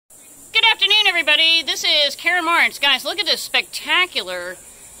afternoon, everybody. This is Karen Martins. Guys, look at this spectacular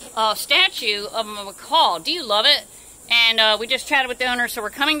statue of a macaw. Do you love it? And we just chatted with the owner, so we're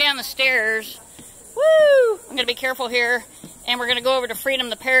coming down the stairs. Woo! I'm going to be careful here. And we're going to go over to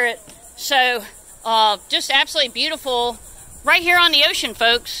Freedom the Parrot. So, just absolutely beautiful right here on the ocean,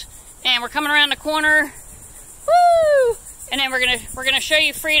 folks. And we're coming around the corner. Woo! And then we're gonna show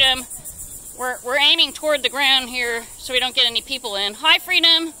you Freedom. We're aiming toward the ground here so we don't get any people in. Hi,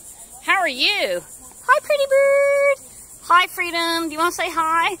 Freedom. How are you? Hi, pretty bird. Hi, Freedom. Do you want to say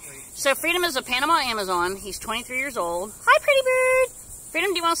hi? So Freedom is a Panama Amazon. He's 23 years old. Hi, pretty bird. Freedom,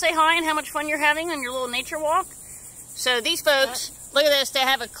 do you want to say hi and how much fun you're having on your little nature walk? So these folks, look at this. They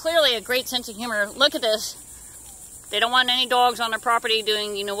have clearly a great sense of humor. Look at this. They don't want any dogs on their property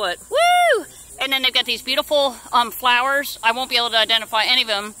doing you know what. Woo! And then they've got these beautiful flowers. I won't be able to identify any of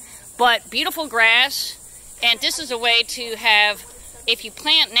them, but beautiful grass. And this is a way to have, if you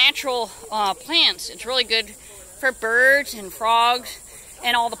plant natural plants, it's really good for birds and frogs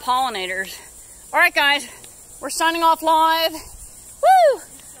and all the pollinators. All right, guys, we're signing off live. Woo!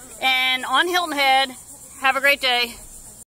 And on Hilton Head, have a great day.